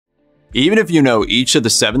Even if you know each of the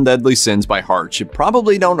 7 deadly sins by heart, you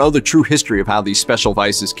probably don't know the true history of how these special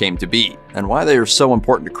vices came to be and why they are so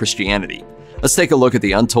important to Christianity. Let's take a look at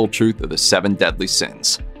the untold truth of the 7 deadly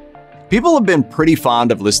sins. People have been pretty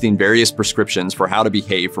fond of listing various prescriptions for how to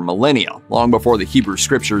behave for millennia, long before the Hebrew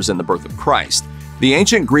scriptures and the birth of Christ. The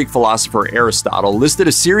ancient Greek philosopher Aristotle listed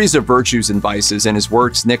a series of virtues and vices in his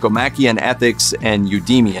works Nicomachean Ethics and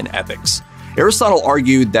Eudemian Ethics. Aristotle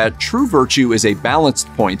argued that true virtue is a balanced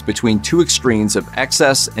point between 2 extremes of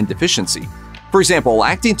excess and deficiency. For example,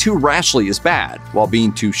 acting too rashly is bad, while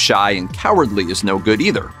being too shy and cowardly is no good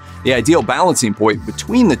either. The ideal balancing point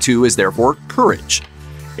between the two is therefore courage.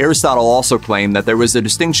 Aristotle also claimed that there was a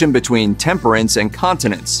distinction between temperance and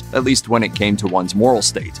continence, at least when it came to one's moral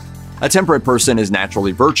state. A temperate person is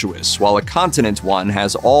naturally virtuous, while a continent one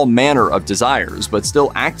has all manner of desires but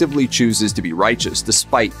still actively chooses to be righteous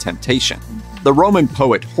despite temptation. The Roman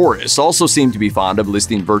poet Horace also seemed to be fond of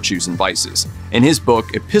listing virtues and vices. In his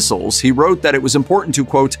book Epistles, he wrote that it was important to,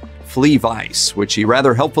 quote, flee vice, which he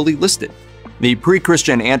rather helpfully listed. The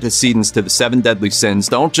pre-Christian antecedents to the 7 deadly sins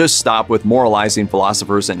don't just stop with moralizing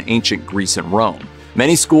philosophers in ancient Greece and Rome.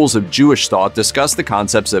 Many schools of Jewish thought discuss the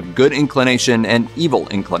concepts of good inclination and evil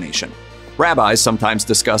inclination. Rabbis sometimes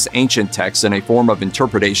discuss ancient texts in a form of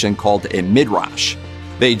interpretation called a midrash.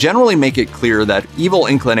 They generally make it clear that evil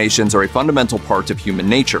inclinations are a fundamental part of human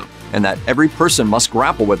nature, and that every person must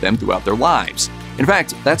grapple with them throughout their lives. In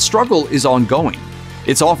fact, that struggle is ongoing.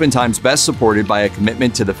 It's oftentimes best supported by a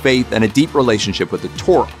commitment to the faith and a deep relationship with the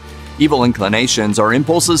Torah. Evil inclinations are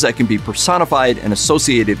impulses that can be personified and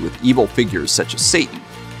associated with evil figures such as Satan.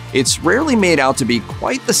 It's rarely made out to be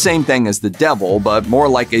quite the same thing as the devil, but more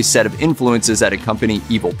like a set of influences that accompany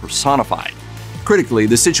evil personified. Critically,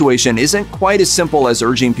 the situation isn't quite as simple as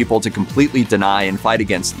urging people to completely deny and fight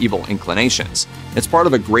against evil inclinations. It's part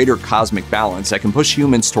of a greater cosmic balance that can push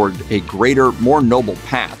humans toward a greater, more noble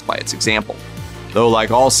path by its example. Though like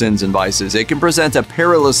all sins and vices, it can present a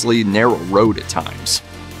perilously narrow road at times.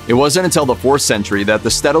 It wasn't until the 4th century that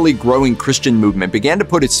the steadily growing Christian movement began to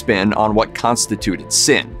put its spin on what constituted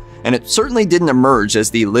sin, and it certainly didn't emerge as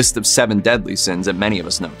the list of 7 deadly sins that many of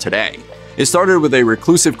us know today. It started with a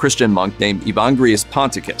reclusive Christian monk named Evagrius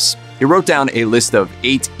Ponticus. He wrote down a list of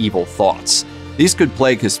 8 evil thoughts. These could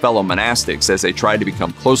plague his fellow monastics as they tried to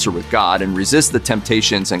become closer with God and resist the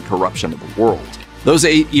temptations and corruption of the world. Those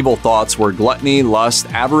 8 evil thoughts were gluttony,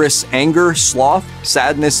 lust, avarice, anger, sloth,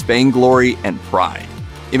 sadness, vainglory, and pride.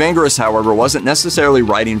 Evagrius, however, wasn't necessarily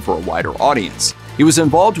writing for a wider audience. He was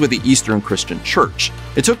involved with the Eastern Christian Church.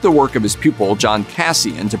 It took the work of his pupil, John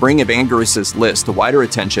Cassian, to bring Evagrius' list to wider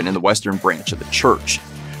attention in the Western branch of the Church.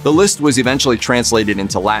 The list was eventually translated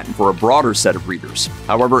into Latin for a broader set of readers.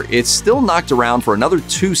 However, it still knocked around for another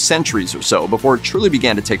 2 centuries or so before it truly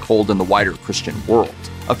began to take hold in the wider Christian world.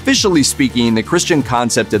 Officially speaking, the Christian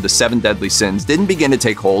concept of the 7 deadly sins didn't begin to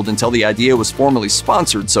take hold until the idea was formally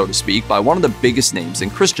sponsored, so to speak, by one of the biggest names in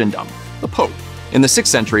Christendom, the Pope. In the 6th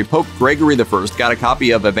century, Pope Gregory I got a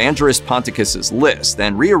copy of Evagrius Ponticus' list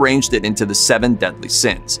and rearranged it into the 7 deadly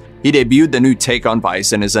sins. He debuted the new take on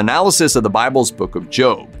vice in his analysis of the Bible's book of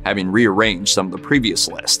Job, having rearranged some of the previous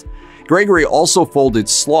list. Gregory also folded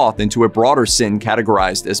sloth into a broader sin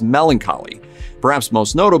categorized as melancholy. Perhaps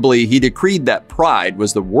most notably, he decreed that pride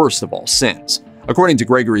was the worst of all sins. According to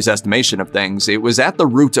Gregory's estimation of things, it was at the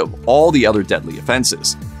root of all the other deadly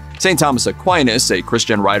offenses. St. Thomas Aquinas, a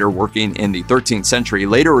Christian writer working in the 13th century,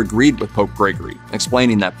 later agreed with Pope Gregory,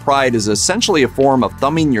 explaining that pride is essentially a form of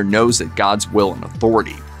thumbing your nose at God's will and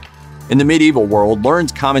authority. In the medieval world,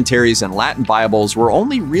 learned commentaries and Latin Bibles were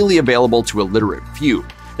only really available to a literate few.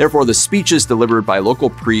 Therefore, the speeches delivered by local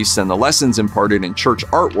priests and the lessons imparted in church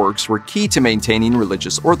artworks were key to maintaining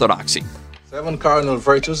religious orthodoxy. 7 cardinal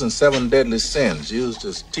virtues and 7 deadly sins used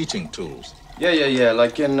as teaching tools. Yeah,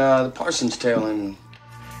 like in the Parsons Tale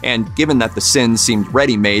And given that the sins seemed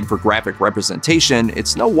ready-made for graphic representation,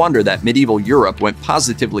 it's no wonder that medieval Europe went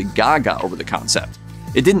positively gaga over the concept.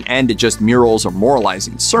 It didn't end at just murals or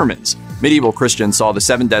moralizing sermons. Medieval Christians saw the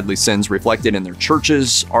 7 deadly sins reflected in their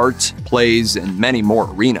churches, art, plays, and many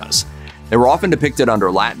more arenas. They were often depicted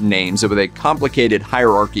under Latin names with a complicated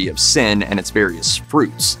hierarchy of sin and its various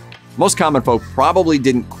fruits. Most common folk probably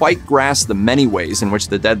didn't quite grasp the many ways in which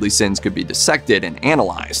the deadly sins could be dissected and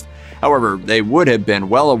analyzed. However, they would have been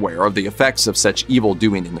well aware of the effects of such evil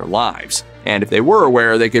doing in their lives. And if they were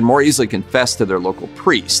aware, they could more easily confess to their local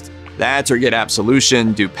priest. That or get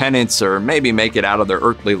absolution, do penance, or maybe make it out of their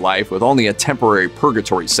earthly life with only a temporary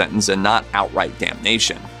purgatory sentence and not outright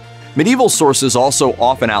damnation. Medieval sources also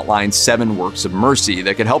often outline 7 works of mercy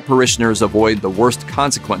that could help parishioners avoid the worst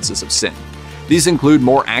consequences of sin. These include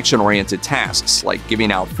more action-oriented tasks, like giving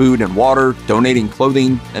out food and water, donating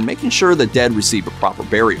clothing, and making sure the dead receive a proper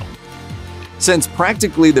burial. Since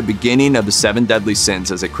practically the beginning of the 7 deadly sins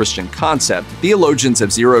as a Christian concept, theologians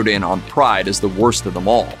have zeroed in on pride as the worst of them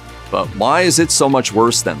all. But why is it so much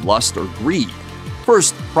worse than lust or greed?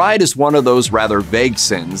 First, pride is one of those rather vague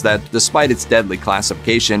sins that, despite its deadly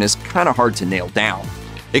classification, is kind of hard to nail down.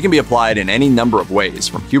 It can be applied in any number of ways,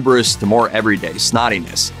 from hubris to more everyday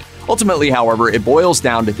snottiness. Ultimately, however, it boils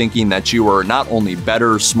down to thinking that you are not only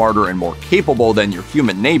better, smarter, and more capable than your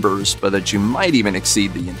human neighbors, but that you might even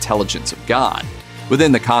exceed the intelligence of God.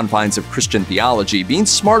 Within the confines of Christian theology, being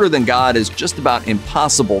smarter than God is just about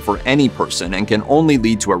impossible for any person and can only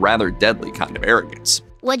lead to a rather deadly kind of arrogance.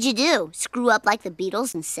 What'd you do? Screw up like the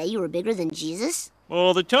Beatles and say you were bigger than Jesus?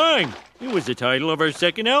 All the time. It was the title of our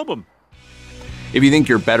second album. If you think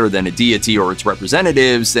you're better than a deity or its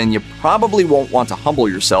representatives, then you probably won't want to humble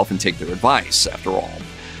yourself and take their advice, after all.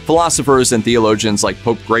 Philosophers and theologians like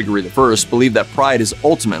Pope Gregory I believe that pride is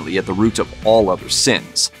ultimately at the root of all other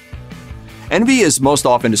sins. Envy is most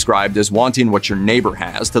often described as wanting what your neighbor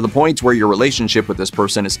has to the point where your relationship with this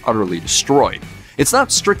person is utterly destroyed. It's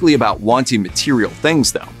not strictly about wanting material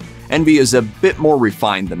things, though. Envy is a bit more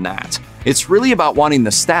refined than that. It's really about wanting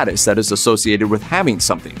the status that is associated with having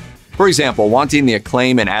something. For example, wanting the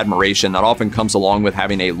acclaim and admiration that often comes along with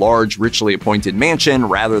having a large, richly appointed mansion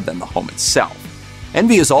rather than the home itself.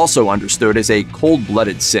 Envy is also understood as a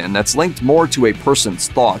cold-blooded sin that's linked more to a person's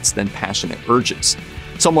thoughts than passionate urges.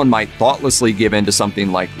 Someone might thoughtlessly give in to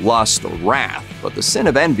something like lust or wrath, but the sin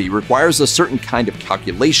of envy requires a certain kind of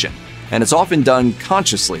calculation, and it's often done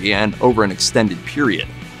consciously and over an extended period.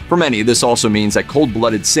 For many, this also means that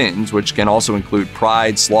cold-blooded sins, which can also include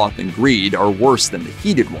pride, sloth, and greed, are worse than the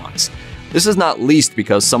heated ones. This is not least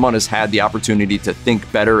because someone has had the opportunity to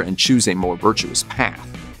think better and choose a more virtuous path.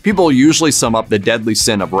 People usually sum up the deadly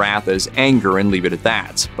sin of wrath as anger and leave it at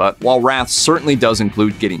that. But while wrath certainly does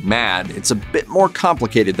include getting mad, it's a bit more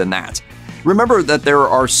complicated than that. Remember that there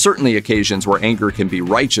are certainly occasions where anger can be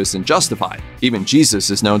righteous and justified. Even Jesus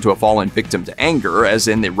is known to have fallen victim to anger, as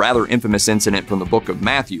in the rather infamous incident from the book of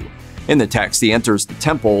Matthew. In the text, he enters the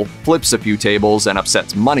temple, flips a few tables, and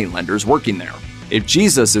upsets moneylenders working there. If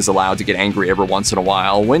Jesus is allowed to get angry every once in a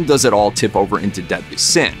while, when does it all tip over into deadly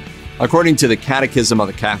sin? According to the Catechism of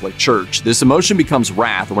the Catholic Church, this emotion becomes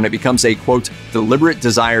wrath when it becomes a, quote, deliberate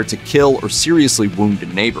desire to kill or seriously wound a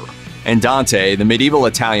neighbor. And Dante, the medieval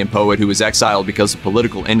Italian poet who was exiled because of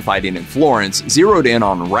political infighting in Florence, zeroed in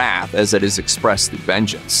on wrath as it is expressed through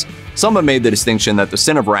vengeance. Some have made the distinction that the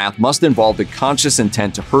sin of wrath must involve the conscious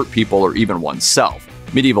intent to hurt people or even oneself.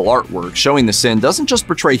 Medieval artwork showing the sin doesn't just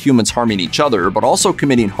portray humans harming each other, but also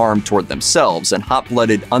committing harm toward themselves and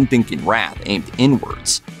hot-blooded, unthinking wrath aimed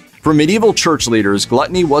inwards. For medieval church leaders,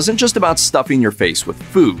 gluttony wasn't just about stuffing your face with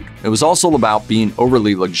food. It was also about being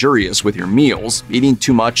overly luxurious with your meals, eating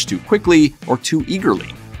too much too quickly or too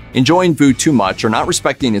eagerly. Enjoying food too much or not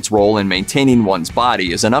respecting its role in maintaining one's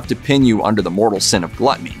body is enough to pin you under the mortal sin of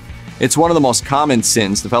gluttony. It's one of the most common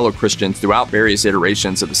sins to fellow Christians throughout various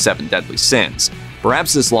iterations of the 7 deadly sins.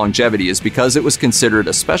 Perhaps this longevity is because it was considered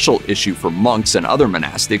a special issue for monks and other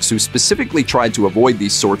monastics who specifically tried to avoid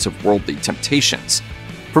these sorts of worldly temptations.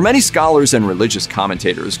 For many scholars and religious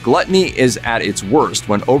commentators, gluttony is at its worst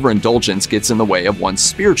when overindulgence gets in the way of one's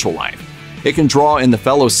spiritual life. It can draw in the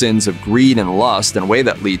fellow sins of greed and lust in a way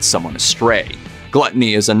that leads someone astray.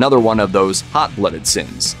 Gluttony is another one of those hot-blooded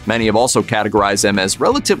sins. Many have also categorized them as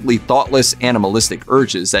relatively thoughtless, animalistic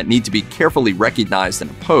urges that need to be carefully recognized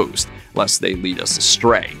and opposed, lest they lead us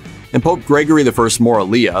astray. And Pope Gregory I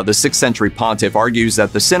Moralia, the 6th century pontiff, argues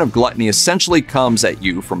that the sin of gluttony essentially comes at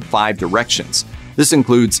you from 5 directions. This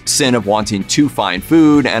includes sin of wanting too fine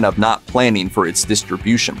food and of not planning for its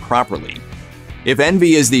distribution properly. If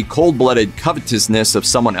envy is the cold-blooded covetousness of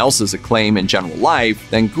someone else's acclaim in general life,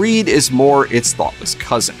 then greed is more its thoughtless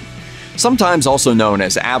cousin. Sometimes also known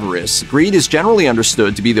as avarice, greed is generally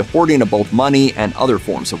understood to be the hoarding of both money and other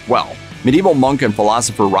forms of wealth. Medieval monk and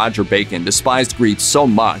philosopher Roger Bacon despised greed so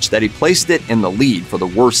much that he placed it in the lead for the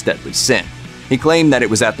worst deadly sin. He claimed that it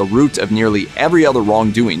was at the root of nearly every other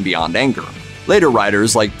wrongdoing beyond anger. Later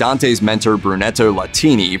writers, like Dante's mentor Brunetto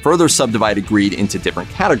Latini, further subdivided greed into different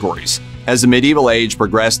categories. As the medieval age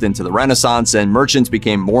progressed into the Renaissance and merchants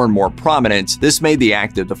became more and more prominent, this made the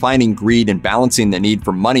act of defining greed and balancing the need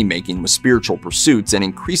for money-making with spiritual pursuits an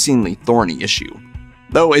increasingly thorny issue.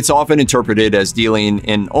 Though it's often interpreted as dealing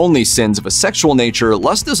in only sins of a sexual nature,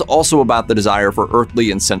 lust is also about the desire for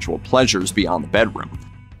earthly and sensual pleasures beyond the bedroom.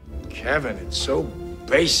 Kevin, it's so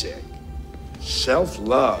basic.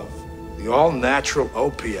 Self-love. The all-natural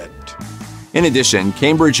opiate. In addition,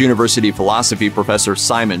 Cambridge University philosophy professor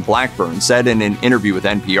Simon Blackburn said in an interview with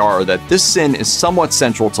NPR that this sin is somewhat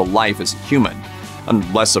central to life as a human.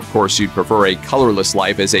 Unless, of course, you'd prefer a colorless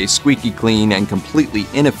life as a squeaky clean and completely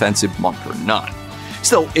inoffensive monk or nun.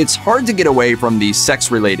 Still, it's hard to get away from the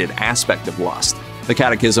sex-related aspect of lust. The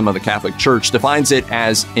Catechism of the Catholic Church defines it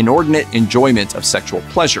as inordinate enjoyment of sexual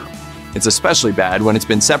pleasure. It's especially bad when it's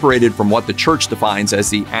been separated from what the Church defines as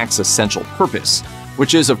the act's essential purpose,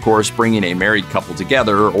 which is, of course, bringing a married couple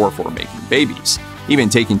together or for making babies. Even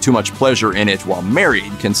taking too much pleasure in it while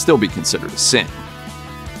married can still be considered a sin.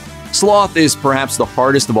 Sloth is perhaps the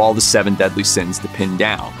hardest of all the 7 deadly sins to pin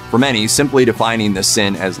down. For many, simply defining the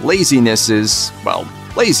sin as laziness is, well,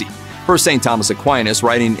 lazy. For St. Thomas Aquinas,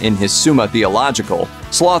 writing in his Summa Theological,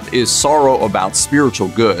 sloth is sorrow about spiritual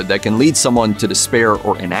good that can lead someone to despair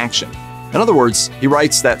or inaction. In other words, he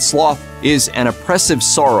writes that sloth is an oppressive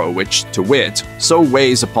sorrow which, to wit, so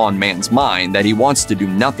weighs upon man's mind that he wants to do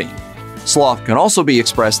nothing. Sloth can also be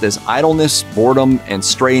expressed as idleness, boredom, and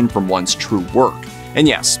straying from one's true work. And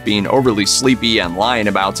yes, being overly sleepy and lying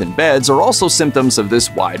about in beds are also symptoms of this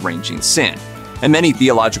wide-ranging sin. In many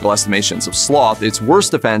theological estimations of sloth, its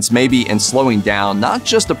worst offense may be in slowing down not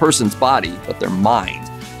just a person's body, but their mind.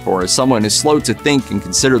 For as someone is slow to think and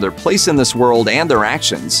consider their place in this world and their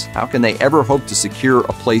actions, how can they ever hope to secure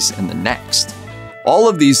a place in the next? All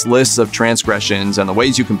of these lists of transgressions and the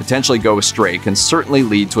ways you can potentially go astray can certainly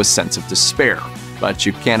lead to a sense of despair. But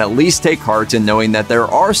you can at least take heart in knowing that there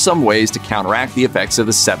are some ways to counteract the effects of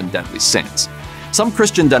the 7 deadly sins. Some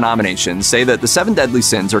Christian denominations say that the 7 deadly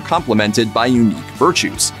sins are complemented by unique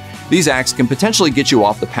virtues. These acts can potentially get you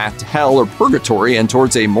off the path to hell or purgatory and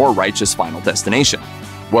towards a more righteous final destination.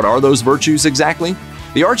 What are those virtues exactly?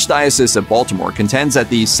 The Archdiocese of Baltimore contends that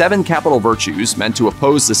the 7 capital virtues meant to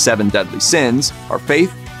oppose the 7 deadly sins are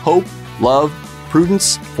faith, hope, love,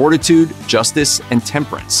 prudence, fortitude, justice, and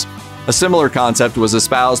temperance. A similar concept was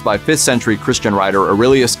espoused by 5th century Christian writer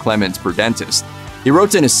Aurelius Clemens Prudentius. He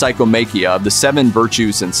wrote in his Psychomachia of the 7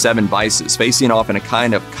 virtues and 7 vices facing off in a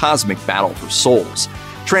kind of cosmic battle for souls.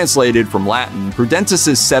 Translated from Latin,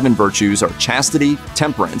 Prudentius's 7 virtues are chastity,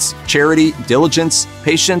 temperance, charity, diligence,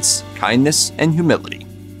 patience, kindness, and humility.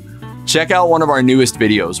 Check out one of our newest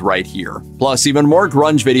videos right here. Plus, even more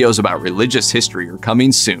grunge videos about religious history are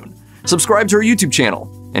coming soon. Subscribe to our YouTube channel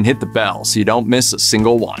and hit the bell so you don't miss a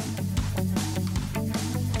single one.